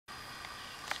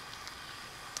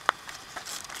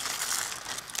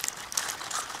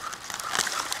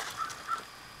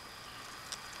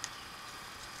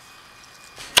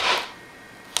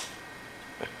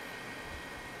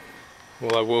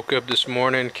Well, I woke up this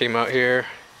morning, came out here.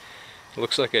 It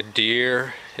looks like a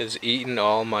deer has eaten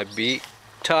all my beet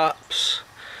tops.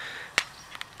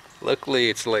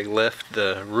 Luckily it's like left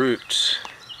the roots,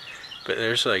 but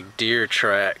there's like deer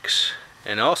tracks.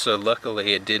 And also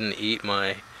luckily it didn't eat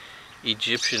my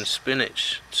Egyptian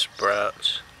spinach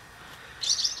sprouts.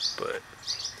 But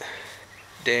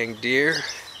dang deer.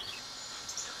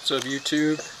 So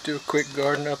YouTube, do a quick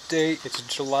garden update. It's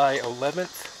July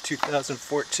 11th,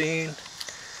 2014.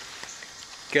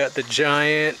 Got the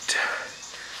giant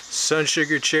sun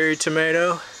sugar cherry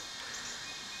tomato.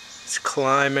 It's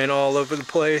climbing all over the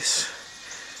place.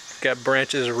 Got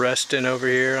branches resting over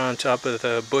here on top of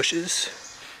the bushes.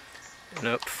 And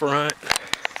up front,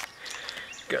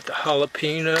 got the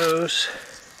jalapenos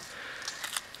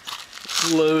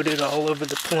loaded all over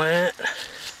the plant.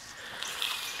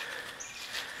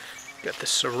 Got the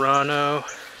serrano,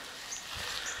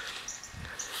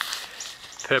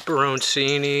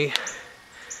 pepperoncini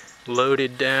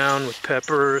loaded down with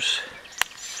peppers.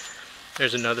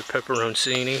 There's another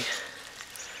pepperoncini.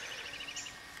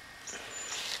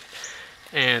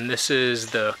 And this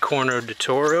is the Corno di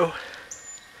Toro.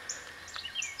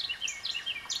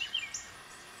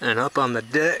 And up on the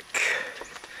deck,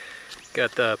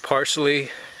 got the parsley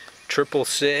triple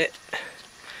set.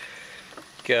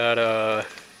 Got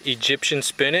Egyptian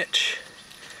spinach.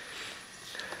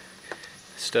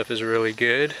 Stuff is really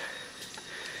good.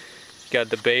 Got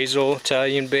the basil,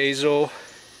 Italian basil,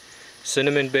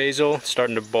 cinnamon basil,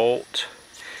 starting to bolt,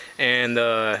 and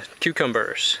the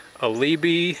cucumbers,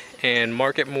 Alibi and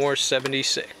Market More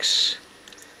 76.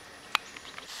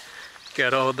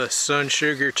 Got all the sun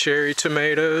sugar cherry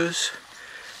tomatoes.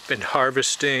 Been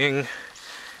harvesting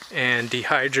and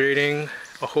dehydrating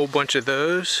a whole bunch of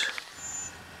those.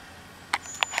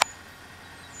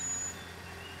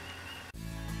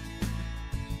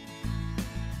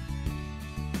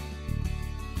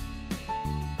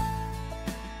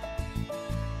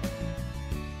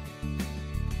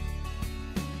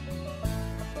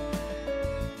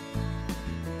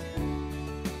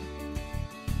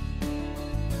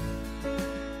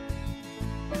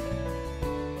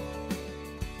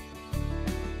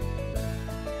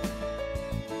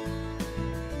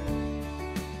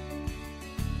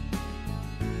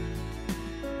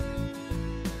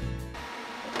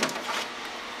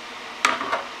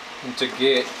 And to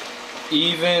get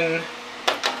even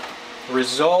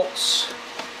results,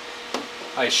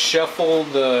 I shuffle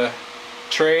the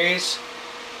trays,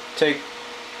 take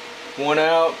one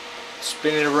out,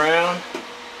 spin it around,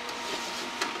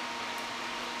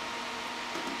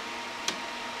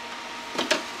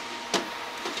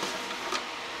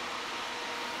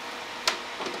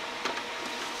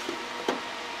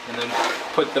 and then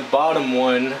put the bottom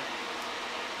one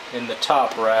in the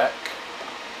top rack.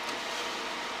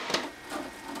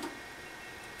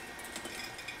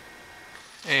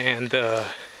 And the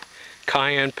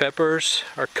cayenne peppers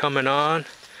are coming on.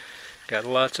 Got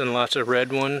lots and lots of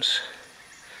red ones.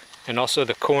 And also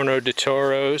the Corno di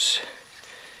Toros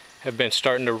have been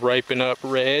starting to ripen up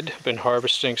red. Been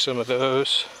harvesting some of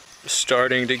those.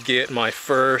 Starting to get my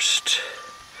first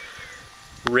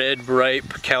red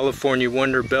ripe California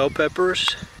Wonder bell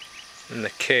peppers. And the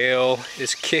kale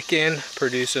is kicking,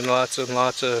 producing lots and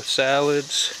lots of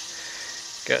salads.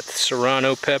 Got the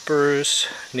serrano peppers,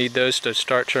 need those to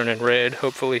start turning red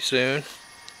hopefully soon.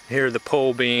 Here are the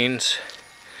pole beans.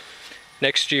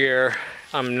 Next year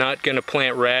I'm not going to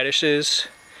plant radishes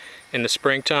in the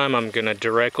springtime. I'm going to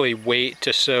directly wait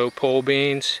to sow pole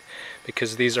beans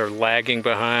because these are lagging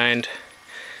behind.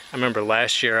 I remember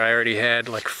last year I already had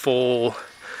like full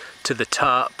to the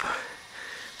top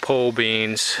pole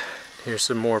beans. Here's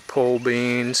some more pole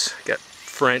beans. Got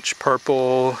French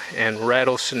purple and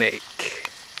rattlesnake.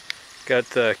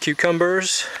 Got the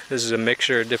cucumbers. This is a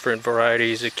mixture of different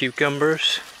varieties of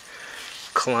cucumbers.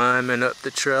 Climbing up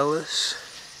the trellis.